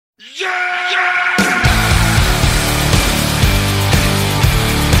Yes.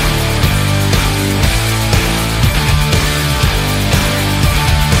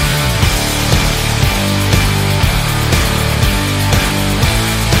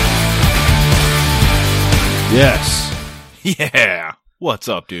 Yeah. What's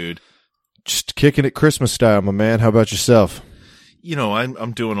up, dude? Just kicking it Christmas style, my man. How about yourself? You know,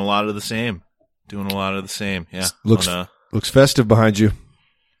 I'm doing a lot of the same. Yeah. Looks festive behind you.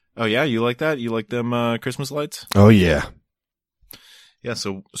 Oh yeah, you like that? You like them Christmas lights? Oh yeah. Yeah.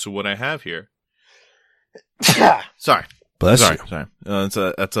 So what I have here. Sorry. Bless you. Sorry.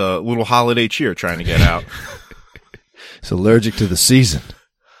 That's a little holiday cheer trying to get out. It's allergic to the season.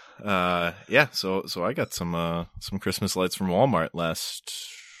 Yeah. So I got some Christmas lights from Walmart last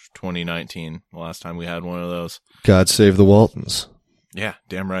 2019. The last time we had one of those. God save the Waltons. Yeah,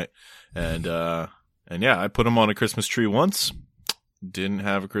 damn right. And yeah, I put them on a Christmas tree once. Didn't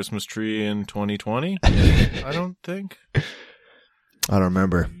have a Christmas tree in 2020. I don't think. I don't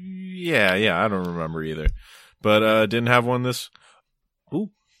remember. Yeah, I don't remember either. But didn't have one this. Ooh,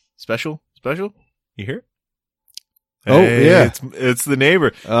 special. You hear? Oh, hey, yeah. It's the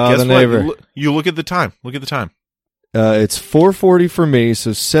neighbor. Oh, Guess the what? neighbor. You look at the time. It's 4:40 for me, so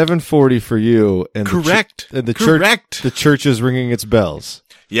 7:40 for you. And Correct. The church is ringing its bells.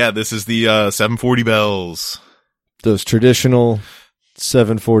 Yeah, this is the 7:40 bells. Those traditional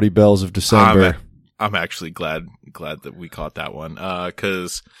 7:40 bells of December. I'm actually glad that we caught that one.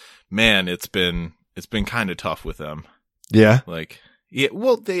 'Cause man, it's been kind of tough with them. Yeah. Like, yeah,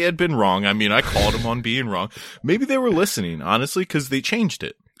 well, they had been wrong. I mean, I called them on being wrong. Maybe they were listening, honestly, because they changed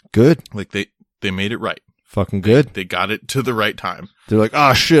it. Good. Like they made it right. Fucking good. They got it to the right time. They're like,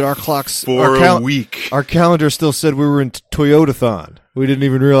 oh shit, our clocks for a week. Our calendar still said we were in Toyotathon. We didn't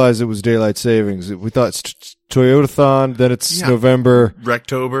even realize it was daylight savings. We thought it's Toyotathon, then it's November.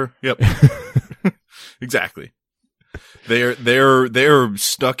 Rectober. Yep. Exactly. They're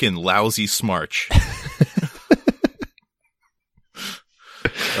stuck in lousy smarch.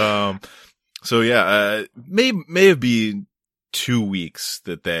 So yeah, may have been 2 weeks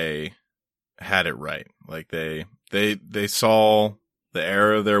that they had it right. Like they saw the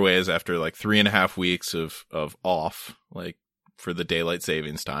error of their ways after like 3.5 weeks of off, like for the daylight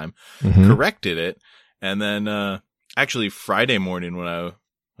savings time, corrected it. And then, actually Friday morning when I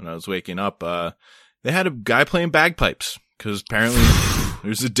was waking up, they had a guy playing bagpipes because apparently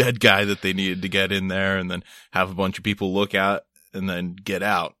there's a dead guy that they needed to get in there and then have a bunch of people look at and then get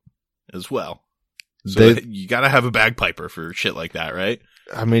out as well. So you gotta have a bagpiper for shit like that, right?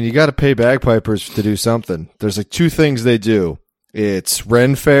 I mean, you gotta pay bagpipers to do something. There's like 2 things they do. It's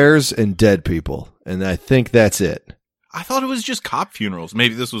Ren fairs and dead people. And I think that's it. I thought it was just cop funerals.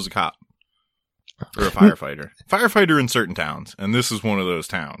 Maybe this was a cop. Or a firefighter. Firefighter in certain towns. And this is one of those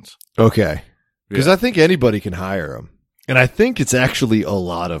towns. Okay. Because I think anybody can hire them. And I think it's actually a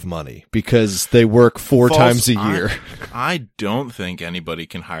lot of money because they work 4 times a year. I don't think anybody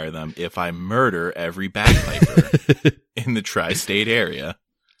can hire them if I murder every bagpiper in the tri-state area.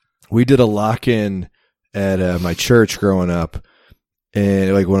 We did a lock-in at my church growing up,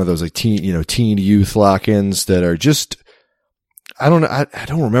 and like one of those like teen youth lock-ins that are just, I don't know, I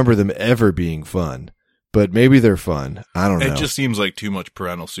don't remember them ever being fun, but maybe they're fun. I don't know. It just seems like too much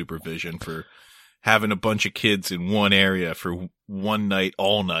parental supervision for having a bunch of kids in one area for one night,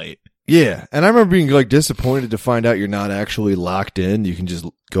 all night. Yeah. And I remember being like disappointed to find out you're not actually locked in. You can just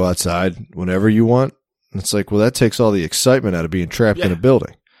go outside whenever you want. And it's like, well, that takes all the excitement out of being trapped in a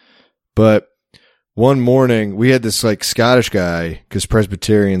building. But one morning we had this like Scottish guy, because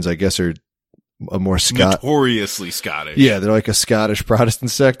Presbyterians, I guess, are a more notoriously Scottish. Yeah, they're like a Scottish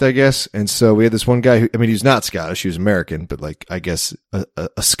Protestant sect, I guess. And so we had this one guy who, I mean, he's not Scottish, he was American, but like, I guess a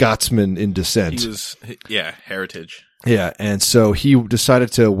Scotsman in descent. He was, heritage. Yeah, and so he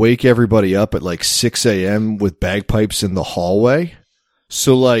decided to wake everybody up at like 6 a.m. with bagpipes in the hallway.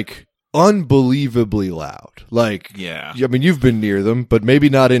 So like, unbelievably loud. Like, yeah. I mean, you've been near them, but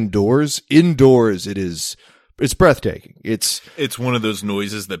maybe not indoors. Indoors, it's breathtaking. It's one of those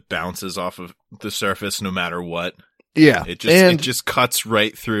noises that bounces off of the surface no matter what. Yeah. It just cuts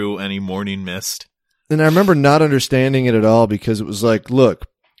right through any morning mist. And I remember not understanding it at all because it was like, look,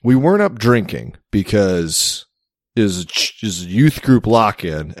 we weren't up drinking because is a youth group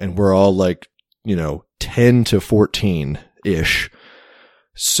lock-in and we're all like, 10 to 14-ish.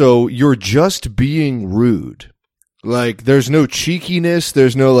 So you're just being rude. Like, there's no cheekiness.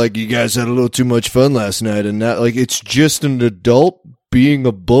 There's no, like, you guys had a little too much fun last night. And that, like, it's just an adult being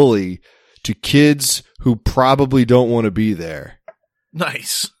a bully to kids who probably don't want to be there.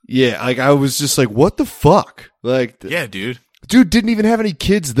 Nice. Yeah. Like, I was just like, what the fuck? Like, yeah, dude. Dude didn't even have any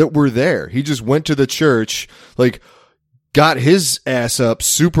kids that were there. He just went to the church, like, got his ass up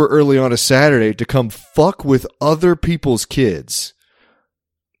super early on a Saturday to come fuck with other people's kids.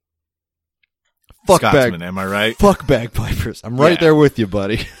 Fuck Scotsman, am I right? Fuck bagpipers. I'm right there with you,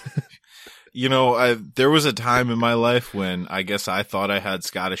 buddy. You know, there was a time in my life when I guess I thought I had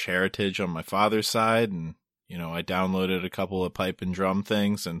Scottish heritage on my father's side, and, you know, I downloaded a couple of pipe and drum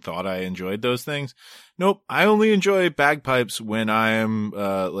things and thought I enjoyed those things. Nope, I only enjoy bagpipes when I am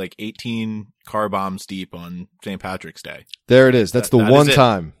like 18 car bombs deep on St. Patrick's Day. There it is. That's the one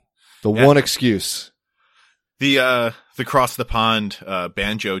time. The Yeah. one excuse. The cross the pond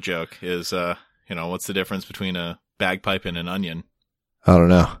banjo joke is, you know, what's the difference between a bagpipe and an onion? I don't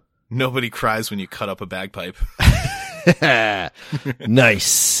know. Nobody cries when you cut up a bagpipe.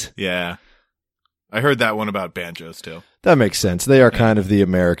 Nice. Yeah. I heard that one about banjos too. That makes sense. They are kind of the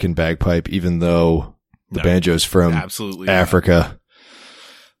American bagpipe, even though the No, banjo's from absolutely Africa.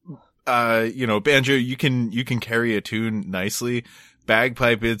 You know, banjo, you can carry a tune nicely.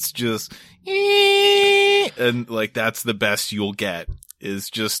 Bagpipe, it's just, and like that's the best you'll get is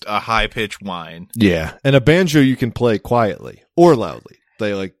just a high pitched whine. Yeah. And a banjo you can play quietly or loudly.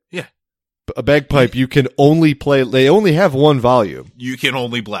 They like, Yeah. A bagpipe you can only play, they only have one volume. You can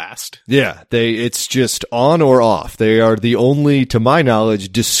only blast. Yeah. It's just on or off. They are the only, to my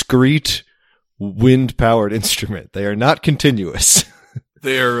knowledge, discrete wind powered instrument. They are not continuous.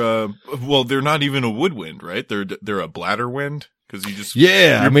 They're, well, they're not even a woodwind, right? They're a bladder wind. Cause you just,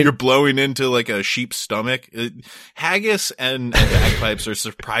 Yeah. you're blowing into like a sheep's stomach. Haggis and bagpipes are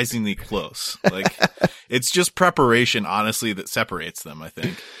surprisingly close. Like it's just preparation, honestly, that separates them, I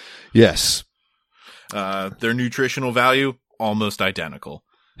think. Yes. Their nutritional value, almost identical.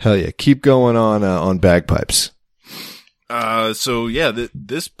 Hell yeah. Keep going on bagpipes. So yeah,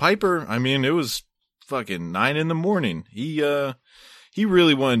 this piper, I mean, it was fucking 9 a.m. He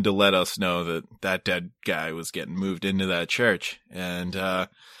really wanted to let us know that dead guy was getting moved into that church. And,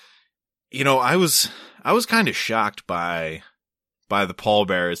 you know, I was kind of shocked by the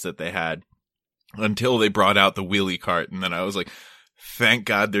pallbearers that they had until they brought out the wheelie cart. And then I was like, thank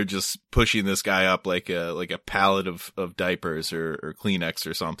God they're just pushing this guy up like a pallet of diapers or Kleenex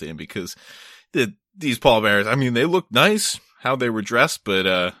or something, because these pallbearers, I mean, they looked nice how they were dressed,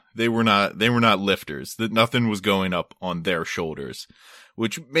 but they were not lifters. That nothing was going up on their shoulders,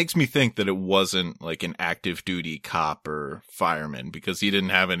 which makes me think that it wasn't like an active duty cop or fireman, because he didn't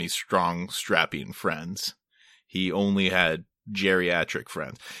have any strong strapping friends. He only had geriatric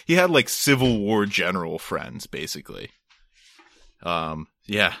friends. He had like Civil War general friends, basically.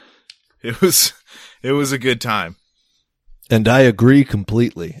 Yeah, it was a good time. And I agree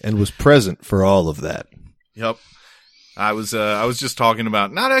completely and was present for all of that. Yep. I was just talking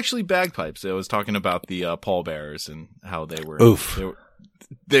about not actually bagpipes. I was talking about the pallbearers and how they were. Oof.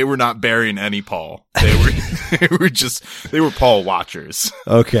 They were not bearing any pall. They were pall watchers.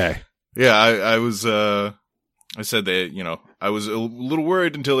 Okay. Yeah, I said they, you know, I was a little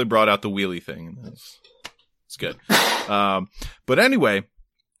worried until they brought out the wheelie thing. It's good. But anyway,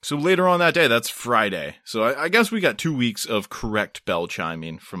 so later on that day, that's Friday. So I guess we got 2 weeks of correct bell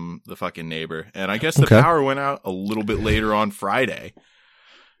chiming from the fucking neighbor. And I guess the power went out a little bit later on Friday.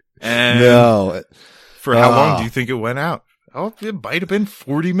 And no. For how long do you think it went out? Oh, it might have been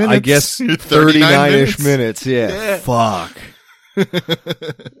 40 minutes. I guess 39-ish minutes. Yeah. Fuck.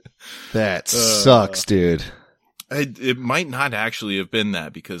 That sucks, dude. It might not actually have been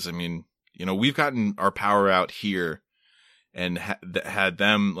that, because, I mean, you know, we've gotten our power out here and had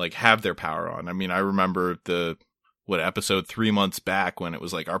them like have their power on. I mean, I remember episode 3 months back when it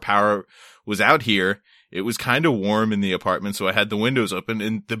was like our power was out here. It was kind of warm in the apartment, so I had the windows open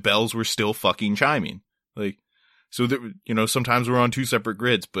and the bells were still fucking chiming. Like, so that, you know, sometimes we're on 2 separate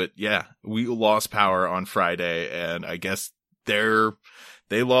grids, but yeah, we lost power on Friday, and I guess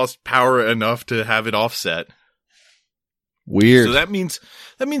they lost power enough to have it offset. Weird. So that means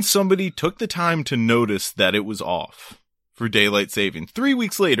somebody took the time to notice that it was off for daylight saving. 3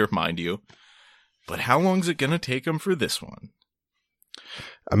 weeks later, mind you. But how long is it going to take them for this one?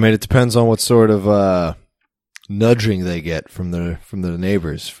 I mean, it depends on what sort of nudging they get from the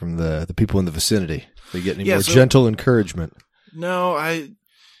neighbors, from the people in the vicinity. If they get any more gentle encouragement. No, I'm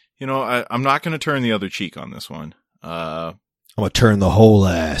not going to turn the other cheek on this one. I'm going to turn the whole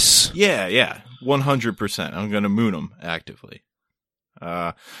ass. Yeah. 100%. I'm going to moon them actively.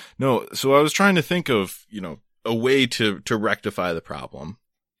 No, so I was trying to think of, you know, a way to rectify the problem.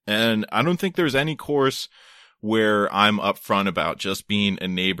 And I don't think there's any course where I'm upfront about just being a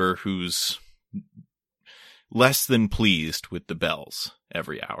neighbor who's less than pleased with the bells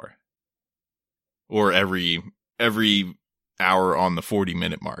every hour. Or every hour on the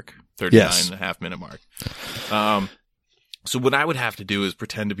 40-minute mark, 39.5-minute mark. So what I would have to do is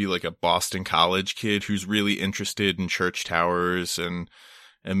pretend to be like a Boston College kid who's really interested in church towers and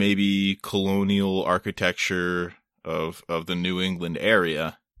maybe colonial architecture of the New England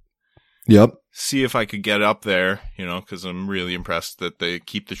area. Yep. See if I could get up there, because I'm really impressed that they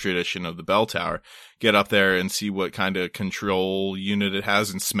keep the tradition of the bell tower. Get up there and see what kind of control unit it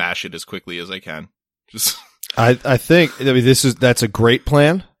has and smash it as quickly as I can. Just I think that's a great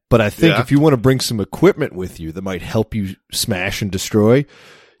plan, but I think if you want to bring some equipment with you that might help you smash and destroy,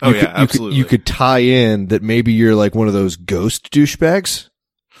 absolutely. You could tie in that maybe you're like one of those ghost douchebags.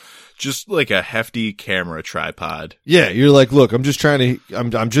 Just like a hefty camera tripod. Yeah, you're like, look, I'm just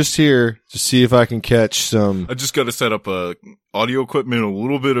here to see if I can catch some. I just got to set up audio equipment, a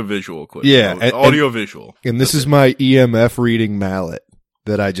little bit of visual equipment. Yeah, audio visual. And this is my EMF reading mallet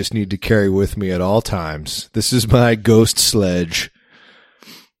that I just need to carry with me at all times. This is my ghost sledge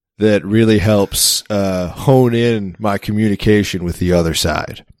that really helps hone in my communication with the other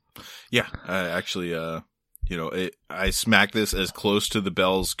side. Yeah, I actually, I smack this as close to the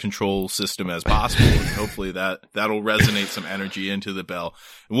bell's control system as possible, and hopefully that'll resonate some energy into the bell,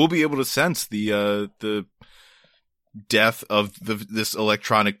 and we'll be able to sense the death of this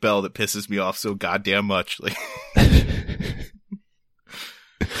electronic bell that pisses me off so goddamn much. Like,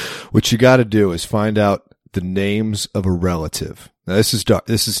 what you got to do is find out the names of a relative. Now this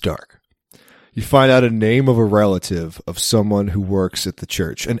is dark. You find out a name of a relative of someone who works at the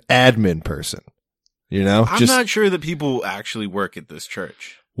church, an admin person. I'm not sure that people actually work at this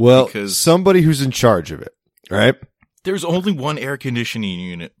church. Well, because somebody who's in charge of it, right? There's only one air conditioning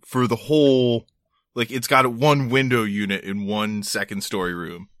unit for the whole, it's got one window unit in one second story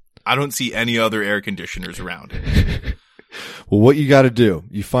room. I don't see any other air conditioners around it. Well, what you got to do,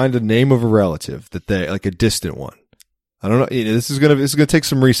 you find the name of a relative that they, like a distant one. I don't know. This is going to take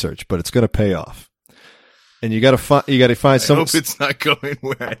some research, but it's going to pay off. And you got to find some. I hope it's not going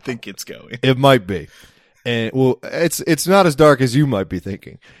where I think it's going. It might be. And well, it's not as dark as you might be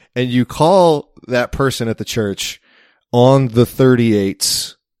thinking. And you call that person at the church on the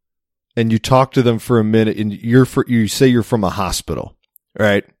 38s and you talk to them for a minute and you say you're from a hospital,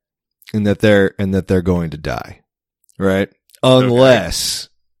 right? And that they're going to die, right? Unless,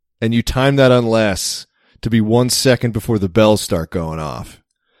 and you time that unless to be 1 second before the bells start going off.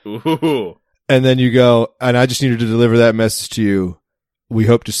 Ooh. And then you go, and I just needed to deliver that message to you. We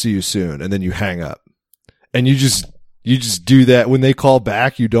hope to see you soon. And then you hang up. And you just do that. When they call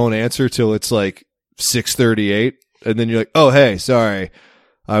back, you don't answer till it's like 6:38. And then you're like, oh, hey, sorry.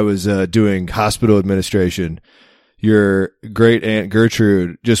 I was doing hospital administration. Your great Aunt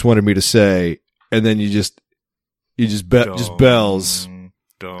Gertrude just wanted me to say, and then you just bells.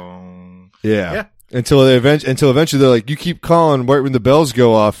 Dong. Yeah. Until eventually they're like, you keep calling right when the bells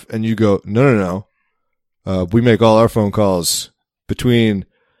go off, and you go, no. We make all our phone calls between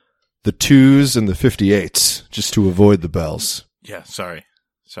the 2s and the 58s just to avoid the bells. Yeah, sorry.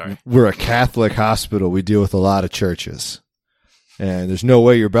 We're a Catholic hospital. We deal with a lot of churches, and there's no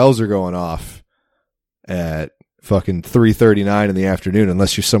way your bells are going off at fucking 3:39 in the afternoon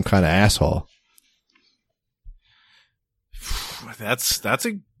unless you're some kind of asshole. That's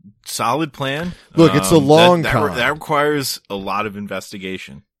a solid plan. Look, it's a long con. That requires a lot of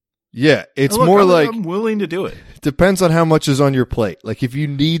investigation. Yeah, it's Look, more like I'm willing to do it. Depends on how much is on your plate. Like if you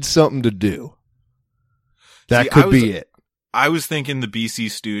need something to do, that could be it. I was thinking the BC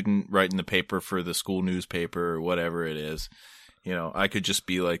student writing the paper for the school newspaper or whatever it is. I could just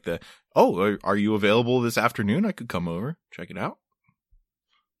be like are you available this afternoon? I could come over, check it out.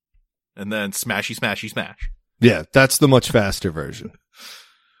 And then smashy, smashy, smash. Yeah, that's the much faster version.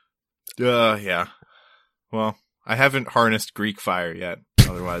 Yeah. Well, I haven't harnessed Greek fire yet.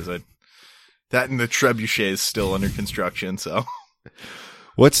 Otherwise, that and the trebuchet is still under construction. So,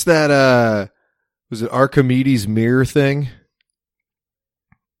 what's that? Was it Archimedes' mirror thing?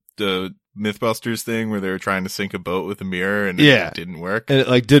 The Mythbusters thing where they were trying to sink a boat with a mirror and it didn't work. And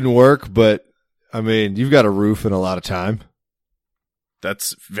it didn't work, but I mean, you've got a roof and a lot of time.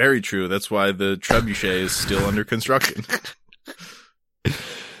 That's very true. That's why the trebuchet is still under construction.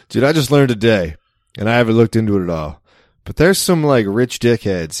 Dude, I just learned today, and I haven't looked into it at all, but there's some rich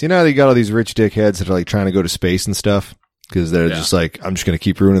dickheads. You know how they got all these rich dickheads that are trying to go to space and stuff? Because they're just I'm just going to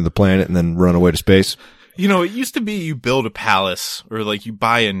keep ruining the planet and then run away to space. It used to be you build a palace or you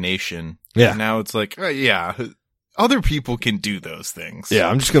buy a nation. Yeah. And now it's other people can do those things. Yeah,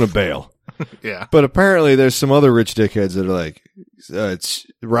 I'm just going to bail. Yeah. But apparently there's some other rich dickheads that are it's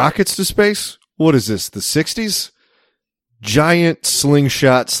rockets to space? What is this, the 60s? Giant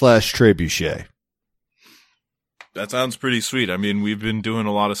slingshot / trebuchet. That sounds pretty sweet. I mean, we've been doing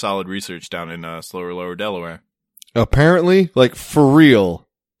a lot of solid research down in Slower Lower Delaware. Apparently, like, for real,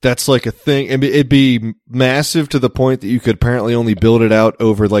 that's like a thing. It'd be massive to the point that you could apparently only build it out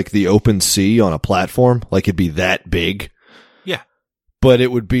over like the open sea on a platform. Like, it'd be that big. Yeah. But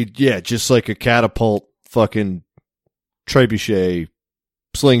it would be, just like a catapult fucking trebuchet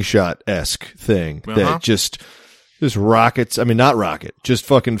slingshot-esque thing that just rockets. I mean, not rocket, just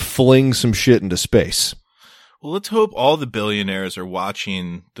fucking fling some shit into space. Well, let's hope all the billionaires are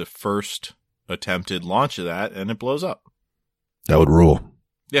watching the first attempted launch of that and it blows up. That would rule.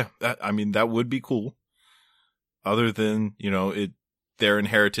 Yeah, that would be cool. Other than, their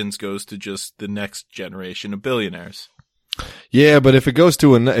inheritance goes to just the next generation of billionaires. Yeah, but if it goes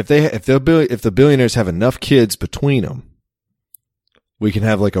to if the billionaires have enough kids between them, we can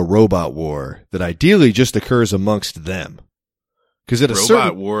have like a robot war that ideally just occurs amongst them. Because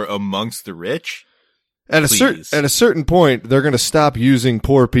robot war amongst the rich. At a certain point, they're going to stop using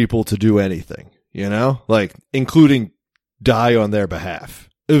poor people to do anything. Like including die on their behalf.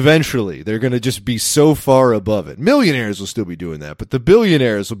 Eventually, they're going to just be so far above it. Millionaires will still be doing that, but the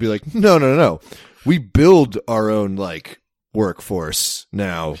billionaires will be like, no. We build our own, like, workforce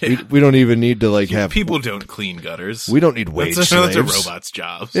now. Yeah. We don't even need to, like, have... People don't clean gutters. We don't need wage slaves. That's a robot's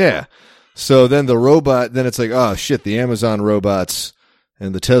job. Yeah. So then then it's like, oh, shit, the Amazon robots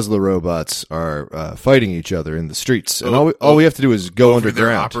and the Tesla robots are fighting each other in the streets. And all we have to do is go underground.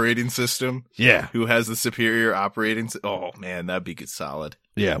 Their operating system? Yeah. Who has the superior operating Oh, man, that'd be solid.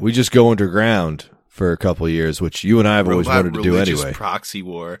 Yeah, we just go underground for a couple of years, which you and I have always wanted to do anyway. Proxy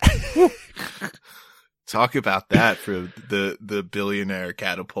war. Talk about that for the billionaire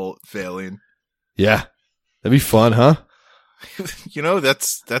catapult failing. Yeah. That'd be fun, huh?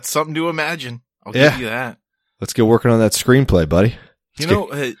 That's something to imagine. I'll give you that. Let's get working on that screenplay, buddy.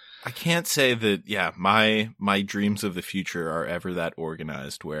 I can't say that, my dreams of the future are ever that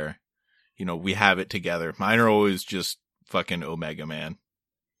organized where, we have it together. Mine are always just fucking Omega Man.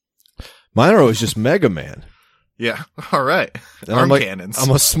 Mine are always just Mega Man. Yeah. All right. Arm cannons.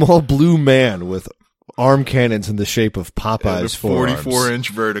 I'm a small blue man with arm cannons in the shape of Popeye's forearms. 44-inch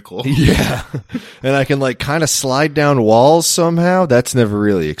vertical. Yeah. And I can like kind of slide down walls somehow. That's never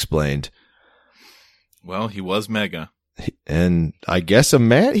really explained. Well, he was Mega. And I guess a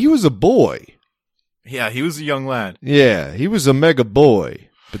man. He was a boy. Yeah, he was a young lad. Yeah, he was a mega boy.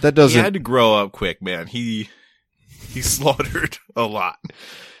 But that doesn't... He had to grow up quick, man. He slaughtered a lot.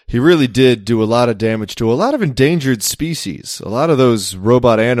 He really did do a lot of damage to a lot of endangered species. A lot of those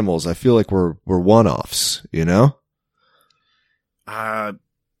robot animals, I feel like were one-offs,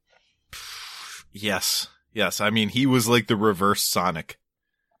 Yes. I mean, he was like the reverse Sonic.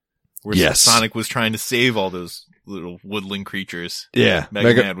 Where Sonic was trying to save all those little woodland creatures. Yeah.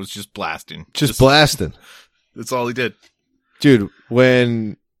 Mega Man was just blasting. Just blasting. That's all he did. Dude,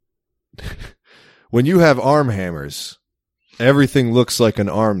 when you have arm hammers, everything looks like an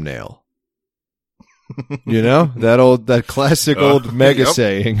arm nail. That classic old Mega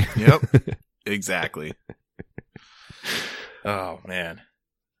saying. Yep. Exactly. Oh man.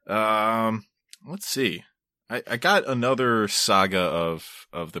 Let's see. I got another saga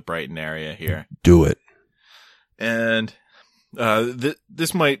of the Brighton area here. Do it. And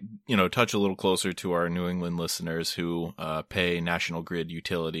this might, touch a little closer to our New England listeners who pay National Grid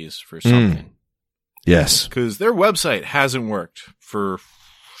utilities for something. Yes. Because their website hasn't worked for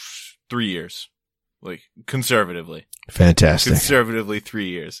 3 years. Like, conservatively. Fantastic. Conservatively 3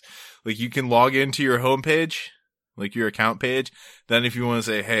 years. Like, you can log into your homepage, like your account page. Then if you want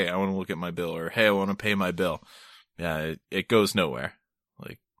to say, hey, I want to look at my bill, or hey, I want to pay my bill. Yeah, it goes nowhere.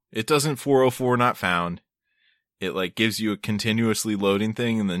 Like, it doesn't 404 not found. It, like, gives you a continuously loading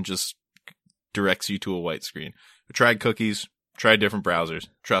thing and then just directs you to a white screen. I tried cookies, tried different browsers.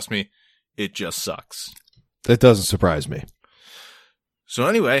 Trust me, it just sucks. That doesn't surprise me. So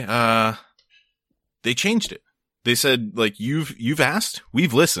anyway, they changed it. They said, like, you've asked,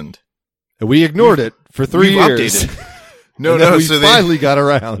 we've listened. And we ignored it for 3 years. Updated. No, we finally got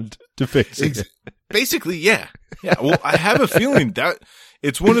around to fixing it. Basically, yeah. Yeah, well, I have a feeling that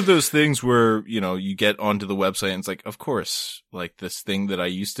it's one of those things where, you get onto the website and it's like, of course, like this thing that I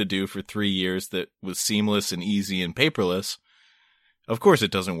used to do for 3 years that was seamless and easy and paperless. Of course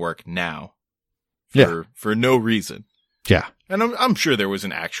it doesn't work now. For no reason. Yeah. And I'm sure there was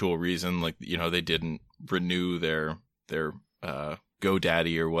an actual reason, like, they didn't renew their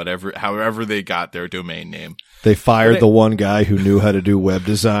GoDaddy or whatever, however they got their domain name. They fired the one guy who knew how to do web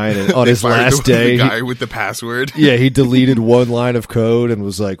design, and on his last day, the guy with the password. Yeah, he deleted one line of code and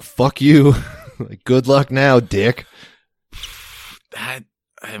was like, "Fuck you, like, good luck now, dick." I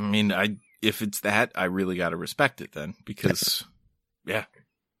if it's that, I really got to respect it then, because I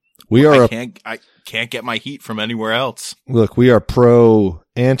can't get my heat from anywhere else. Look, we are pro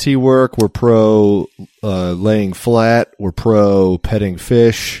anti-work. We're pro laying flat. We're pro petting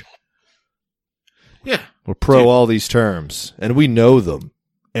fish. Yeah. We're pro all these terms, and we know them,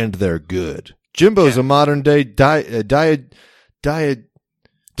 and they're good. Jimbo's a modern day Diogenes.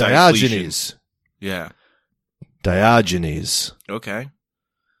 Yeah. Diogenes. Okay.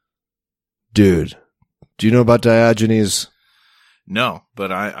 Dude, do you know about Diogenes? No,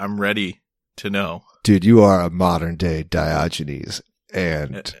 but I'm ready to know. Dude, you are a modern day Diogenes,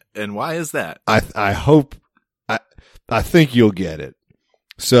 and why is that? I hope I think you'll get it.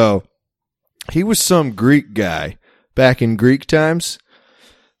 So he was some Greek guy back in Greek times,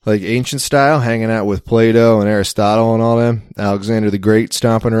 like ancient style, hanging out with Plato and Aristotle and all them. Alexander the Great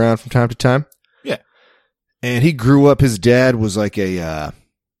stomping around from time to time. Yeah, and he grew up. His dad was like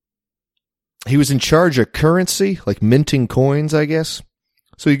he was in charge of currency, like minting coins, I guess.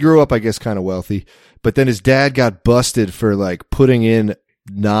 So he grew up, I guess, kind of wealthy. But then his dad got busted for like putting in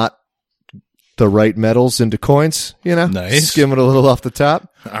not the right metals into coins, you know? Nice. Skimming a little off the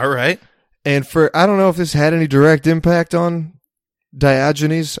top. All right. And I don't know if this had any direct impact on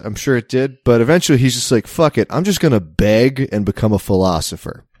Diogenes. I'm sure it did. But eventually he's just like, fuck it. I'm just going to beg and become a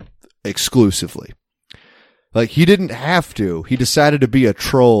philosopher exclusively. Like, he didn't have to. He decided to be a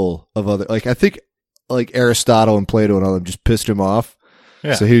troll of other... Like, I think, like, Aristotle and Plato and all them just pissed him off.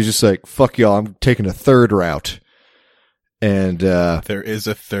 Yeah. So he was just like, fuck y'all, I'm taking a third route. And, there is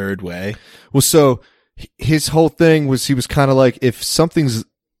a third way. Well, so his whole thing was he was kind of like, if something's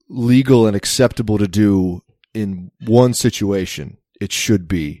legal and acceptable to do in one situation, it should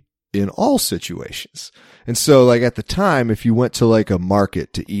be in all situations. And so, like, at the time, if you went to, like, a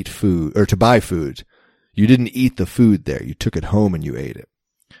market to eat food, or to buy food... You didn't eat the food there. You took it home and you ate it.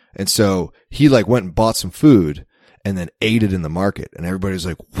 And so he like went and bought some food and then ate it in the market. And everybody's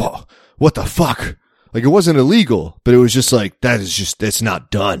like, whoa, what the fuck? Like, it wasn't illegal, but it was just like, it's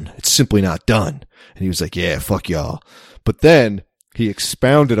not done. It's simply not done. And he was like, yeah, fuck y'all. But then he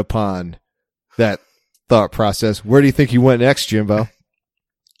expounded upon that thought process. Where do you think he went next, Jimbo?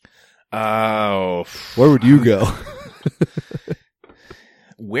 Oh, where would you go?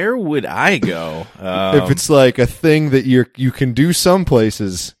 Where would I go? If it's like a thing that you can do some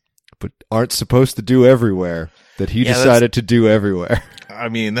places, but aren't supposed to do everywhere, that he decided to do everywhere. I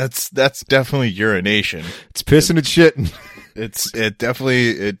mean, that's definitely urination. It's pissing and shitting. It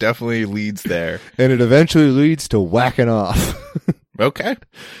definitely leads there. And it eventually leads to whacking off. Okay.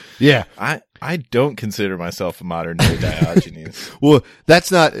 Yeah. I don't consider myself a modern day Diogenes. Well,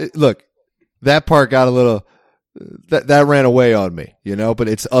 that's not, look, that part got a little... That ran away on me, you know, but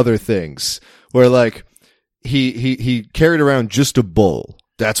it's other things where like he carried around just a bowl.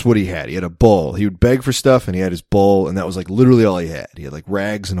 That's what he had. He had a bowl. He would beg for stuff and he had his bowl and that was like literally all he had. He had like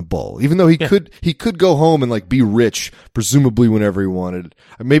rags and a bowl, even though he could go home and like be rich, presumably whenever he wanted.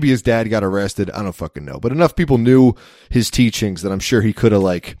 Maybe his dad got arrested. I don't fucking know, but enough people knew his teachings that I'm sure he could have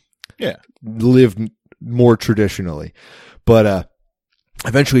like, lived more traditionally. But,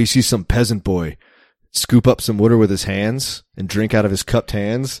 eventually you see some peasant boy scoop up some water with his hands and drink out of his cupped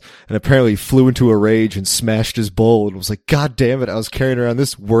hands, and apparently flew into a rage and smashed his bowl and was like, God damn it, I was carrying around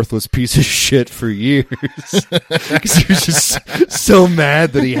this worthless piece of shit for years. Because he was just so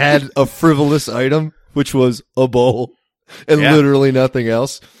mad that he had a frivolous item, which was a bowl, and literally nothing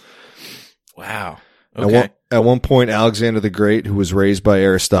else. Wow. Okay. At one point, Alexander the Great, who was raised by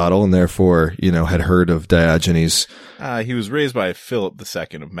Aristotle and therefore, you know, had heard of Diogenes. He was raised by Philip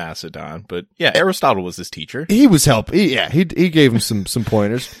II of Macedon, but yeah, Aristotle was his teacher. He was helping. He gave him some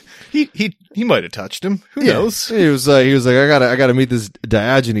pointers. He might have touched him. Who knows? He was like, I gotta meet this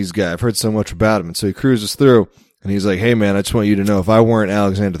Diogenes guy. I've heard so much about him. And so he cruises through and he's like, hey man, I just want you to know, if I weren't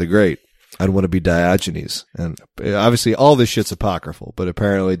Alexander the Great, I'd want to be Diogenes. And obviously all this shit's apocryphal, but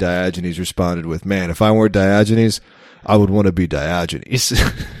apparently Diogenes responded with, man, if I weren't Diogenes, I would want to be Diogenes.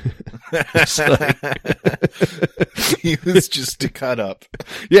 He was just a cut up.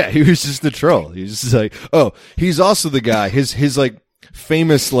 Yeah, he was just a troll. He was just like, oh, he's also the guy. His like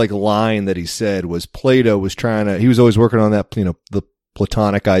famous like line that he said was Plato was he was always working on that, you know, the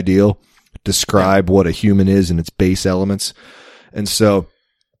Platonic ideal, describe what a human is in its base elements. And so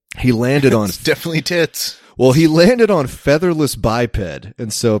he landed on... It's definitely tits. Well, he landed on featherless biped,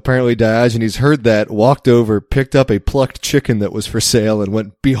 and so apparently Diogenes heard that, walked over, picked up a plucked chicken that was for sale, and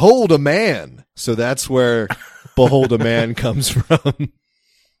went, behold a man! So that's where behold a man comes from.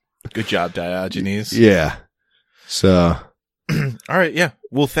 Good job, Diogenes. Yeah. So... All right, yeah.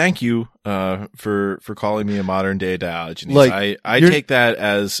 Well, thank you for calling me a modern day Diogenes. Like, I take that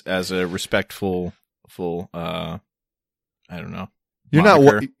as a respectful I don't know.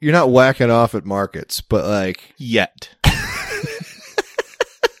 Moniker. You're not whacking off at markets, but like Yet.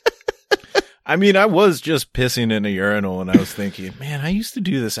 I mean, I was just pissing in a urinal and I was thinking, man, I used to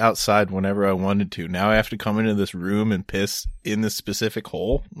do this outside whenever I wanted to. Now I have to come into this room and piss in this specific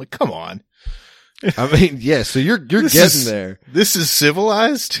hole. I'm like, come on. I mean, yeah, so you're getting there. This is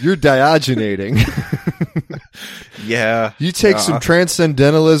civilized? You're diogenating. Yeah. You take some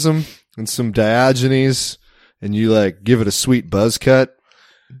transcendentalism and some Diogenes and you like give it a sweet buzz cut.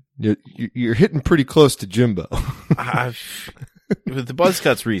 You're hitting pretty close to Jimbo. The buzz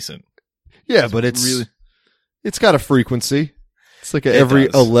cut's recent. Yeah, but it's got a frequency. It's like every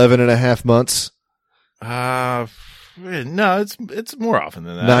does. 11 and a half months. No, it's more often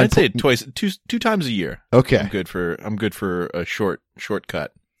than that. I'd say two times a year. Okay. I'm good for a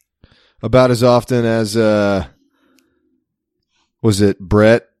shortcut. About as often as, was it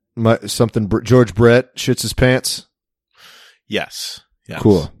Brett? George Brett shits his pants? Yes.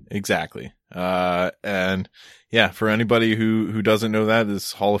 Cool. Exactly. And yeah, for anybody who doesn't know that,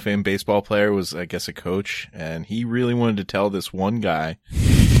 this Hall of Fame baseball player was, I guess, a coach, and he really wanted to tell this one guy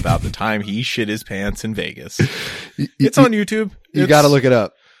about the time he shit his pants in Vegas. It's on YouTube. You got to look it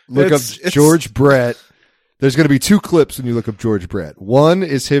up. Look up George Brett. There's going to be two clips when you look up George Brett. One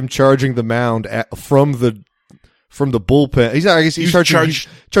is him charging the mound from the bullpen. He's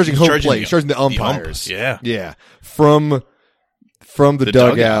charging home plate. He's charging the umpires. Yeah. From the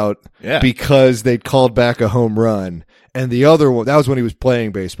dugout. Yeah. Because they called back a home run. And the other one, that was when he was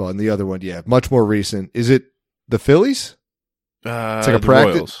playing baseball. And the other one, yeah, much more recent. Is it the Phillies? It's like a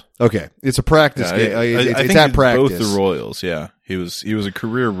practice. Royals. Okay, it's a practice game. I think at practice. Both the Royals. Yeah, he was a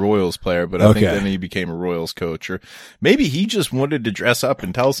career Royals player, but I think then he became a Royals coach, or maybe he just wanted to dress up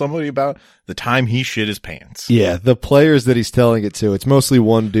and tell somebody about the time he shit his pants. Yeah, the players that he's telling it to, it's mostly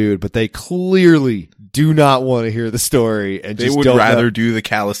one dude, but they clearly do not want to hear the story, and they just would don't rather know. do the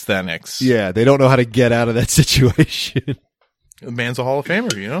calisthenics. Yeah, they don't know how to get out of that situation. The man's a Hall of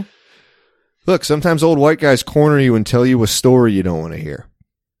Famer, you know. Look, sometimes old white guys corner you and tell you a story you don't want to hear.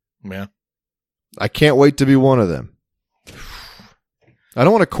 Yeah. I can't wait to be one of them. I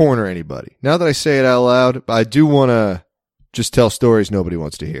don't want to corner anybody. Now that I say it out loud, I do want to just tell stories nobody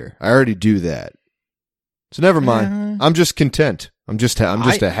wants to hear. I already do that. So never mind. I'm just content. I'm just a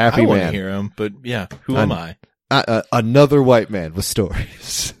happy I man. want to hear him, but yeah, who am I? Another white man with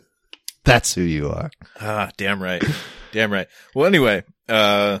stories. That's who you are. Damn right. Damn right. Well, anyway,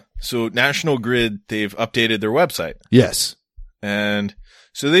 so National Grid, they've updated their website. Yes. And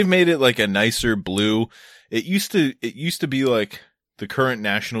so they've made it like a nicer blue. It used to be like the current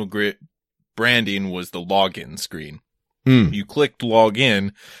National Grid branding was the login screen. You clicked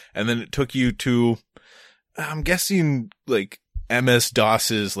login and then it took you to, I'm guessing like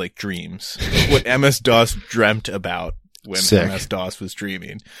MS-DOS's like dreams, what MS-DOS dreamt about when MS-DOS was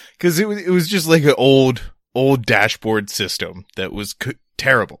dreaming. Cause it was just like an old dashboard system that was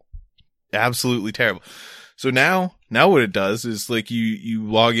terrible. Absolutely terrible. So now what it does is like you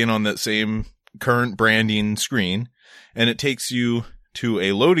log in on that same current branding screen and it takes you to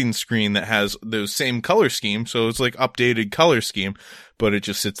a loading screen that has those same color scheme. So it's like updated color scheme, but it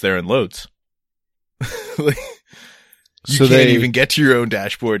just sits there and loads. Like, you can't even get to your own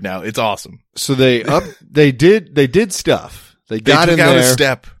dashboard now. It's awesome. So they did stuff. They got in there. They took out a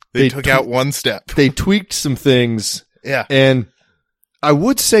step. They took out one step. They tweaked some things. Yeah. And I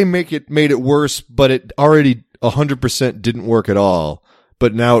would say made it worse, but it already 100% didn't work at all.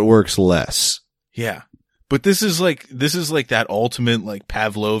 But now it works less. Yeah. But this is like that ultimate like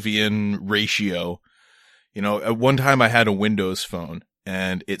Pavlovian ratio. You know, at one time I had a Windows phone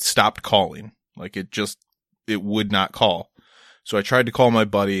and it stopped calling. Like it would not call. So I tried to call my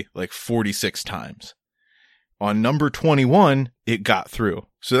buddy like 46 times. On number 21, it got through.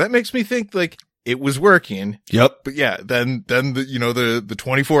 So that makes me think like it was working. Yep. But yeah, then the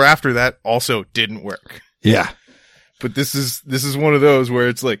 24 after that also didn't work. Yeah. But this is one of those where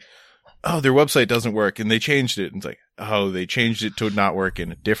it's like, oh, their website doesn't work and they changed it. And it's like, oh, they changed it to not work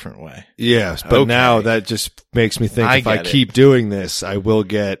in a different way. Yes. But now that just makes me think if I keep doing this, I will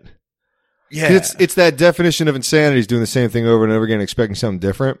get. Yeah. It's that definition of insanity is doing the same thing over and over again, expecting something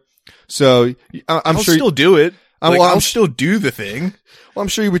different. So I'll sure still do it. I'll still do the thing. Well, I'm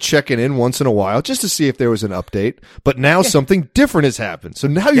sure you would check it in once in a while just to see if there was an update. But now something different has happened. So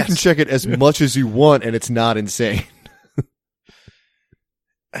now you can check it as much as you want and it's not insane.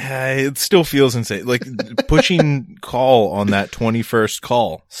 It still feels insane. Like pushing call on that 21st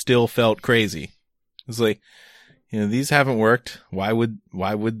call still felt crazy. It's like, these haven't worked. Why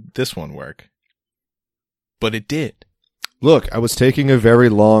would this one work? But it did. Look, I was taking a very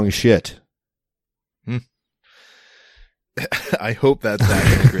long shit. I hope that's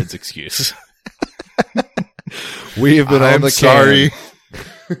National Grid's excuse. We have been on the sorry.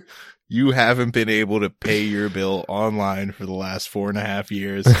 You haven't been able to pay your bill online for the last 4.5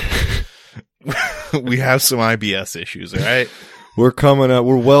 years. We have some IBS issues, all right? We're coming up.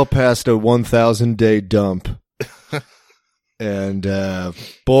 We're well past a 1,000-day dump. And,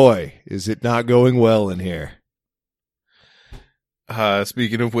 boy, is it not going well in here.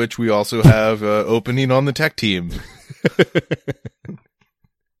 Speaking of which, we also have opening on the tech team.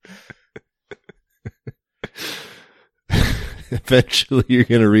 Eventually, you're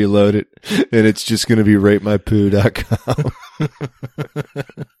going to reload it, and it's just going to be ratemypoo.com.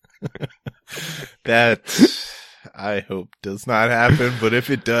 That, I hope, does not happen. But if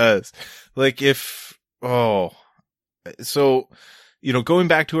it does, so, going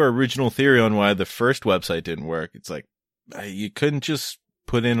back to our original theory on why the first website didn't work, it's like, you couldn't just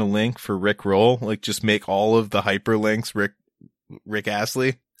put in a link for Rick Roll, just make all of the hyperlinks Rick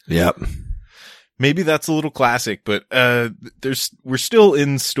Astley. Yep. Maybe that's a little classic, but we're still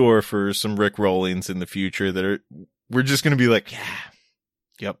in store for some Rick Rollings in the future we're just going to be like, yeah,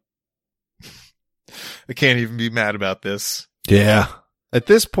 yep. I can't even be mad about this. Yeah. At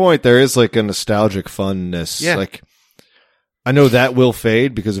this point, there is a nostalgic funness. Yeah. I know that will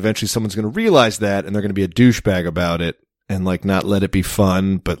fade because eventually someone's going to realize that and they're going to be a douchebag about it and not let it be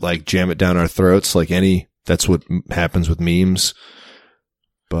fun, but jam it down our throats that's what happens with memes.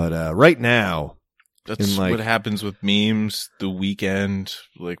 But right now, that's what happens with memes, the weekend,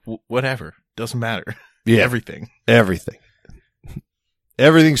 whatever. Doesn't matter. Yeah. Everything.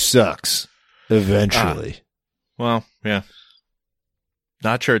 Everything sucks eventually. Well, yeah.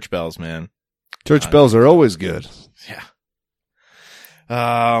 Not church bells, man. Church bells are always good. Yeah.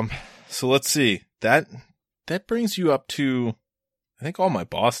 So let's see. That brings you up to, I think, all my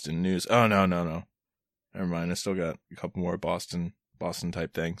Boston news. Oh, no. Never mind. I still got a couple more Boston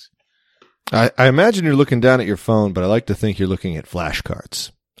type things. I imagine you're looking down at your phone, but I like to think you're looking at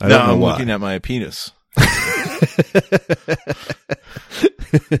flashcards. I don't know I'm why. looking at my penis.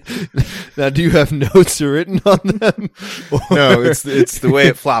 Now, do you have notes written on them? No, it's the way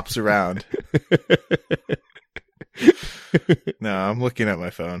it flops around. No, I'm looking at my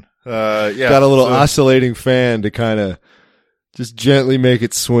phone. Yeah. Got a little oscillating fan to kind of just gently make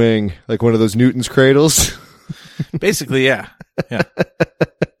it swing, like one of those Newton's cradles. Basically, yeah. Yeah.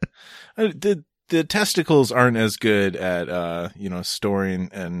 The testicles aren't as good at storing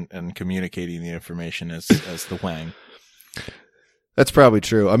and communicating the information as the wang. That's probably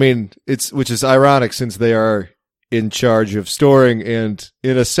true. I mean, which is ironic since they are in charge of storing and,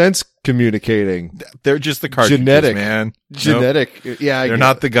 in a sense, communicating. They're just the cartridges, man. Genetic. Nope. Yeah, they're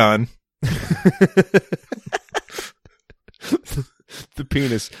not the gun. The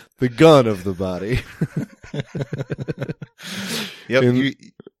penis, the gun of the body. Yep.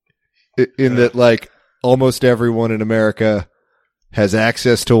 In that, almost everyone in America has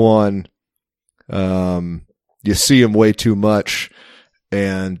access to one. You see them way too much,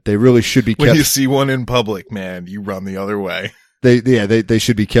 and they really should be kept. When you see one in public, man, you run the other way. They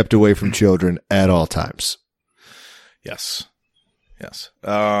should be kept away from children at all times. Yes.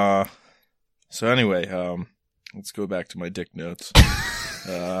 So anyway, let's go back to my dick notes.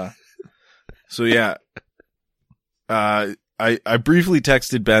 So yeah, I briefly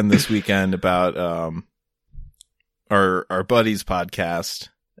texted Ben this weekend about our buddy's podcast,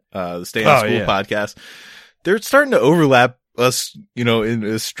 the Stay in School podcast. They're starting to overlap us, in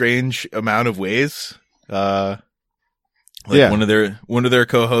a strange amount of ways. One of their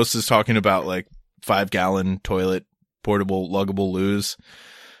co-hosts is talking about 5-gallon toilet portable luggable loos.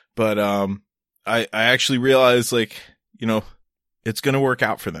 But I actually realized it's going to work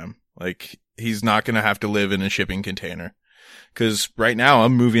out for them. He's not going to have to live in a shipping container. 'Cause right now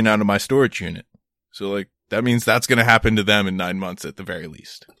I'm moving out of my storage unit. So that means that's going to happen to them in 9 months at the very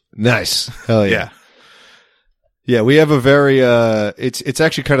least. Nice. Hell yeah. Yeah. Yeah, we have a very, it's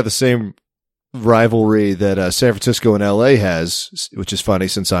actually kind of the same rivalry that San Francisco and LA has, which is funny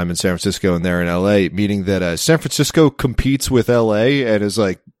since I'm in San Francisco and they're in LA, meaning that San Francisco competes with LA and is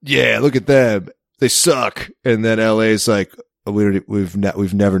like, yeah, look at them. They suck. And then LA is like, we've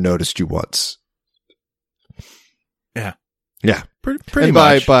never noticed you once. Yeah. Yeah. Pretty and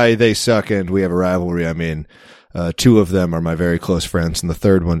much. by they suck and we have a rivalry, I mean, two of them are my very close friends, and the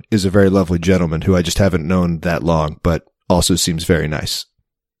third one is a very lovely gentleman who I just haven't known that long, but also seems very nice.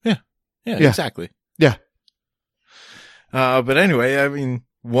 Yeah, Yeah. exactly. Yeah. But anyway, I mean,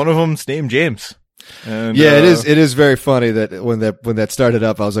 one of them's named James. And, Yeah, it is very funny that when that started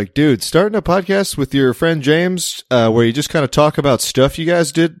up, I was like, dude, starting a podcast with your friend James, where you just kind of talk about stuff you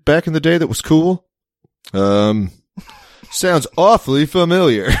guys did back in the day that was cool. Sounds awfully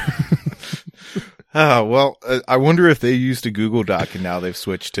familiar. Well, I wonder if they used a Google Doc and now they've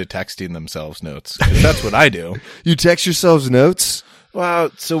switched to texting themselves notes. 'Cause that's what I do. You text yourselves notes?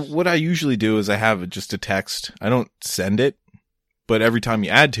 Well, so what I usually do is I have just a text. I don't send it, but every time you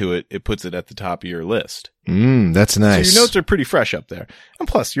add to it, it puts it at the top of your list. That's nice. So your notes are pretty fresh up there. And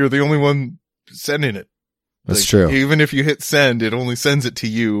plus, you're the only one sending it. That's true. Even if you hit send, it only sends it to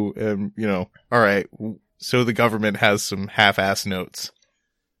you. And, all right. So the government has some half-ass notes.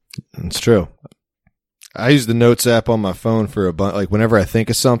 That's true. I use the Notes app on my phone for like whenever I think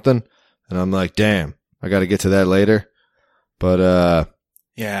of something and I'm like, damn, I got to get to that later. But,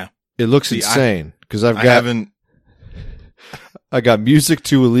 yeah, it looks insane because I got music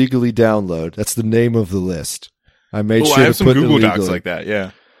to illegally download. That's the name of the list. I made sure I have to some put Google illegally. Docs like that.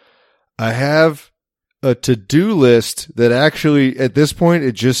 Yeah. I have a to-do list that actually at this point,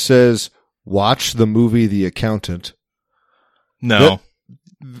 it just says watch the movie, The Accountant. No,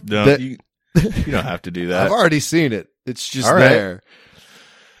 that- you don't have to do that. I've already seen it. It's just All right. there.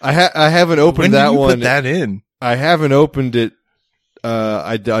 I haven't opened When that did you one. put that in? I haven't opened it.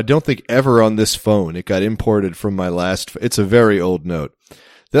 I don't think ever on this phone. It got imported from my last. It's a very old note.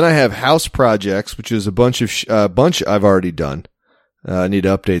 Then I have house projects, which is a bunch I've already done. I need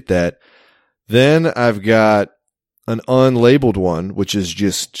to update that. Then I've got an unlabeled one, which is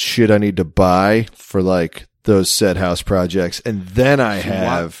just shit I need to buy for like those said house projects. And then I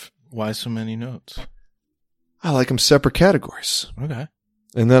have. Why so many notes? I like them separate categories. Okay.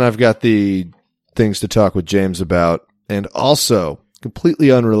 And then I've got the things to talk with James about. And also, completely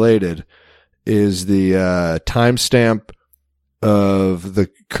unrelated, is the timestamp of the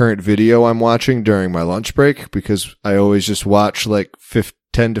current video I'm watching during my lunch break, because I always just watch like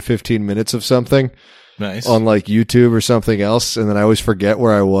 10 to 15 minutes of something Nice. on like YouTube or something else. And then I always forget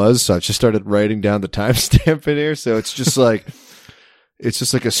where I was. So I just started writing down the timestamp in here. So it's just like, it's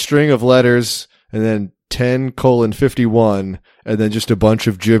just like a string of letters and then 10:51 and then just a bunch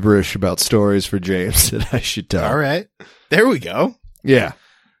of gibberish about stories for James that I should tell. All right. There we go. Yeah.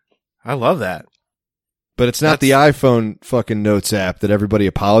 I love that. But it's not the iPhone fucking notes app that everybody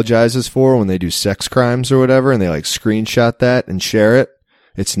apologizes for when they do sex crimes or whatever and they like screenshot that and share it.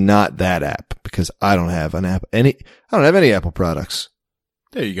 It's not that app because I don't have an app. I don't have any Apple products.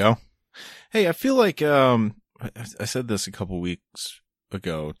 There you go. Hey, I feel like I said this a couple weeks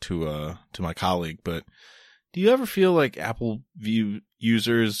ago to my colleague, but do you ever feel like Apple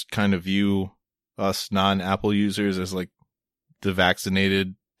users kind of view us non-Apple users as like the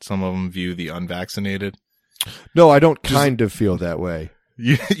vaccinated? Some of them view the unvaccinated. No, I don't kind of feel that way.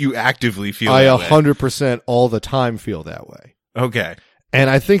 You actively feel I that way. 100% all the time feel that way. Okay. And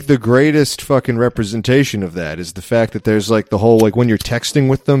I think the greatest fucking representation of that is the fact that there's like the whole, like when you're texting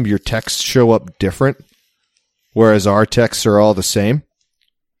with them, your texts show up different, whereas our texts are all the same.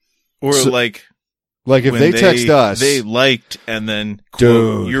 Or So- like Like if when they text us, they liked and then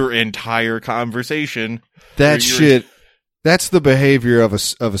Dude. quote your entire conversation. that or your- shit, that's the behavior of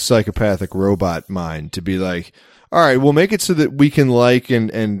a psychopathic robot mind to be like, all right, we'll make it so that we can like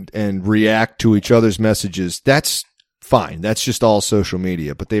and react to each other's messages. That's fine. That's just all social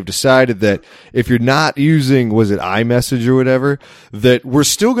media. But they've decided that if you're not using, was it iMessage or whatever, that we're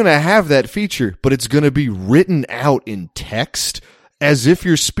still going to have that feature, but it's going to be written out in text as if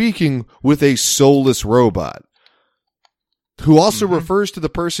you're speaking with a soulless robot who also refers to the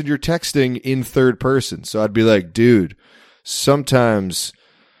person you're texting in third person. So I'd be like, dude, sometimes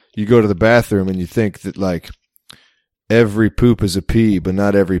you go to the bathroom and you think that like every poop is a pee, but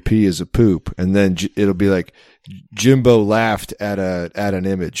not every pee is a poop. And then it'll be like Jimbo laughed at an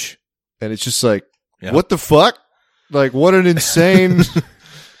image. And it's just like, Yeah. what the fuck? Like, what an insane,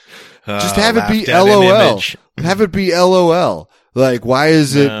 just have it be laughed at an LOL. image. Have it be LOL. Like, why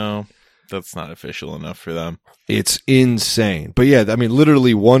is it? No, that's not official enough for them. It's insane. But yeah, I mean,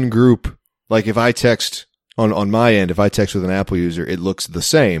 literally one group, like if I text on my end, if I text with an Apple user, it looks the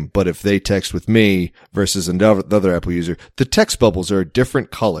same. But if they text with me versus another Apple user, the text bubbles are a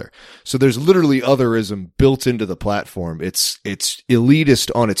different color. So there's literally otherism built into the platform. It's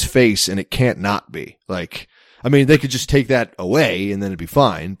elitist on its face and it can't not be. Like, I mean, they could just take that away and then it'd be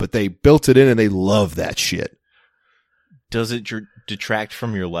fine, but they built it in and they love that shit. Does it detract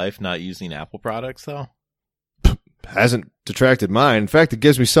from your life not using Apple products though? Hasn't detracted mine. In fact, it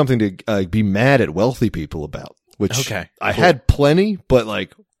gives me something to be mad at wealthy people about, which Okay, I cool. had plenty, but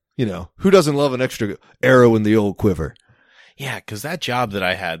like, you know, who doesn't love an extra arrow in the old quiver? Yeah, because that job that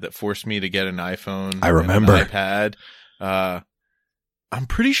I had that forced me to get an iPhone, I remember. and an iPad. I'm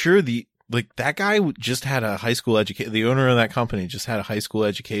pretty sure that guy just had a high school education. The owner of that company just had a high school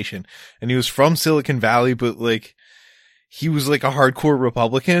education, and he was from Silicon Valley, but like he was like a hardcore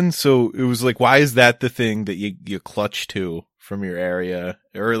Republican. So it was like, why is that the thing that you clutch to from your area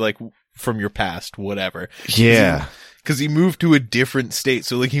or like from your past, whatever? Yeah. Because he moved to a different state.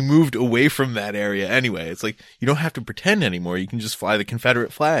 So like he moved away from that area anyway. It's like, you don't have to pretend anymore. You can just fly the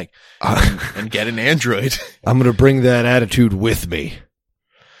Confederate flag and get an Android. I'm going to bring that attitude with me.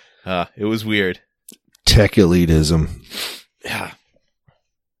 It was weird. Tech elitism. Yeah.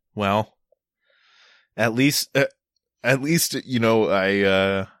 Well, at least, you know,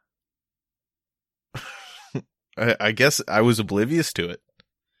 I guess I was oblivious to it.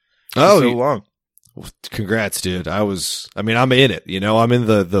 Oh, so long. Congrats, dude. I'm in it, you know, I'm in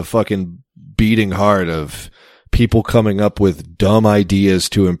the fucking beating heart of people coming up with dumb ideas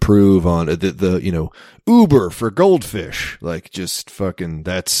to improve on the you know, Uber for goldfish. Like just fucking,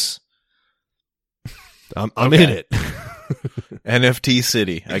 I'm okay. In it. NFT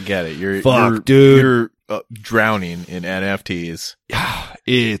city. I get it. You're drowning in NFTs.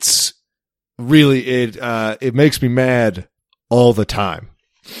 It's really, it makes me mad all the time.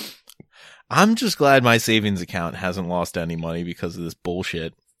 I'm just glad my savings account hasn't lost any money because of this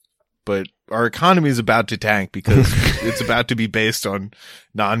bullshit. But our economy is about to tank because it's about to be based on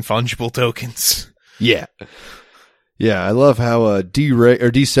non-fungible tokens. Yeah. Yeah, I love how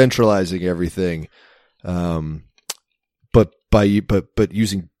decentralizing everything, but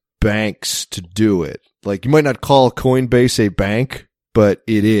using banks to do it. Like you might not call Coinbase a bank, but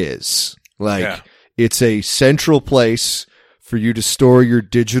it is. Like it's a central place for you to store your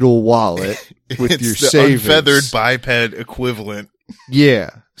digital wallet with it's your the savings. Unfeathered biped equivalent. Yeah.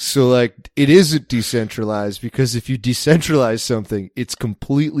 So like it isn't decentralized because if you decentralize something, it's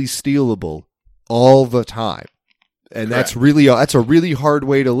completely stealable all the time. And that's a really hard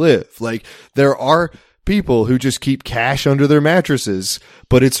way to live. Like there are people who just keep cash under their mattresses,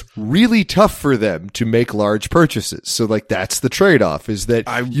 but it's really tough for them to make large purchases. So like that's the trade-off is that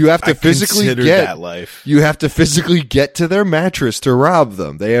you have to physically get to their mattress to rob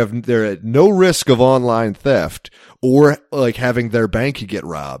them. They're at no risk of online theft or like having their bank get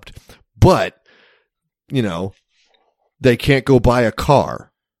robbed. But, you know, they can't go buy a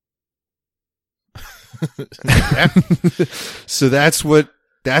car. So that's where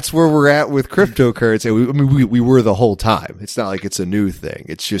we're at with cryptocurrency. We were the whole time. It's not like it's a new thing.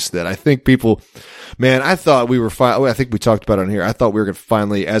 It's just that I think people, man, I thought we were fine. I think we talked about it on here. I thought we were going to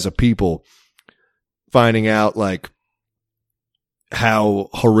finally, as a people, finding out like how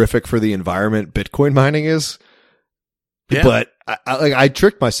horrific for the environment Bitcoin mining is. Yeah. But I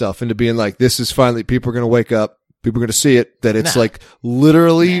tricked myself into being like, this is finally, people are going to wake up. People are going to see it, that it's like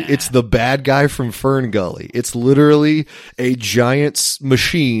literally, it's the bad guy from Fern Gully. It's literally a giant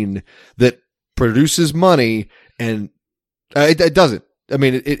machine that produces money and it doesn't. I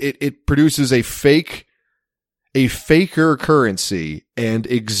mean, it produces a faker currency and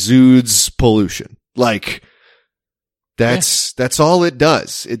exudes pollution. Like that's all it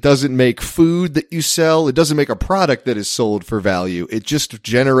does. It doesn't make food that you sell. It doesn't make a product that is sold for value. It just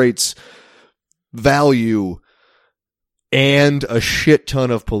generates value and a shit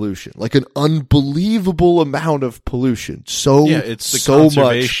ton of pollution, like an unbelievable amount of pollution. It's the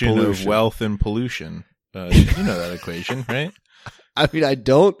conservation of wealth and pollution. You know that equation, right? I mean, I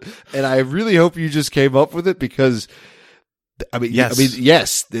don't, and I really hope you just came up with it because,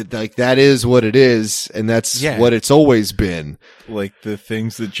 yes, like that is what it is, and that's what it's always been. Like the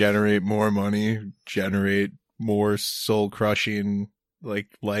things that generate more money generate more soul crushing, like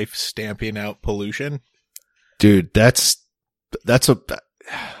life stamping out pollution. Dude, I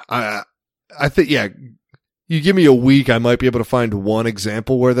think, you give me a week, I might be able to find one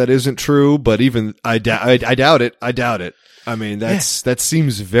example where that isn't true, but even, I doubt it. I mean, that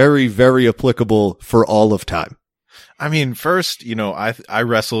seems very, very applicable for all of time. I mean, first, you know, I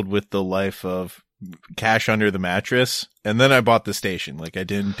wrestled with the life of cash under the mattress, and then I bought the station. Like, I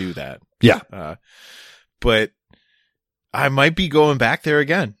didn't do that. Yeah. But I might be going back there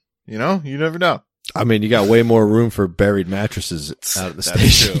again. You know, you never know. I mean, you got way more room for buried mattresses out of the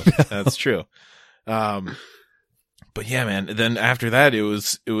station. That's true. But yeah, man, then after that, it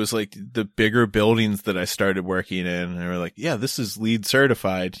was like the bigger buildings that I started working in, and they were like, yeah, this is LEED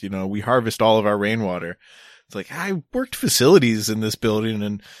certified. You know, we harvest all of our rainwater. It's like, I worked facilities in this building,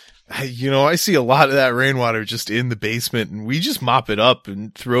 and I see a lot of that rainwater just in the basement, and we just mop it up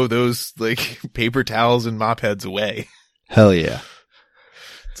and throw those like paper towels and mop heads away. Hell yeah.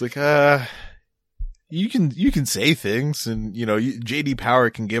 It's like, you can say things, and JD Power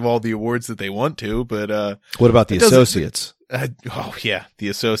can give all the awards that they want to, but what about the associates? Oh yeah, the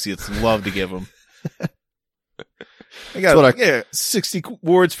associates love to give them. I got 60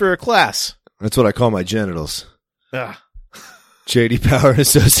 awards for a class. That's what I call my genitals. Ah. JD Power and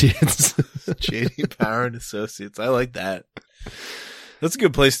Associates. JD Power and Associates. I like that. That's a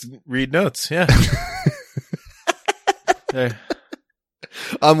good place to read notes. Yeah. There.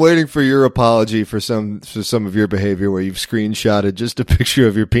 I'm waiting for your apology for some of your behavior where you've screenshotted just a picture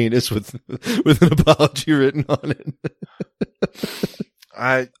of your penis with an apology written on it.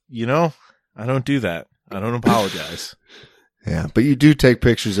 I don't do that. I don't apologize. Yeah, but you do take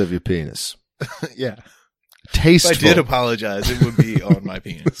pictures of your penis. Yeah. Tasteful. If I did apologize, it would be on my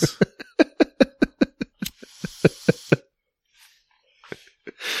penis.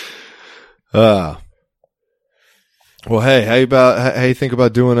 Well, hey, how you think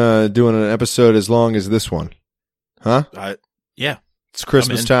about doing an episode as long as this one? Huh? Yeah. It's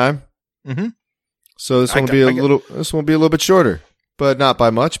Christmas time. Mm-hmm. So this one will be a little bit shorter, but not by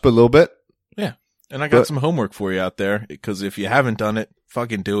much, but a little bit. Yeah. And I got some homework for you out there, because if you haven't done it,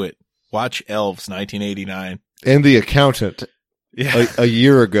 fucking do it. Watch Elves 1989. And The Accountant. Yeah. A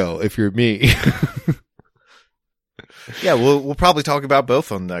year ago, if you're me. Yeah, we'll probably talk about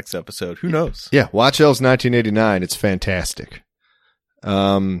both on the next episode. Who knows? Yeah, watch Elves 1989. It's fantastic.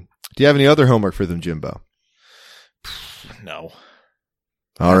 Do you have any other homework for them, Jimbo? No.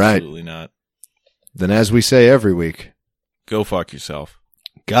 All right. Absolutely not. Then as we say every week, go fuck yourself.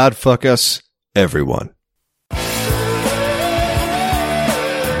 God fuck us, everyone.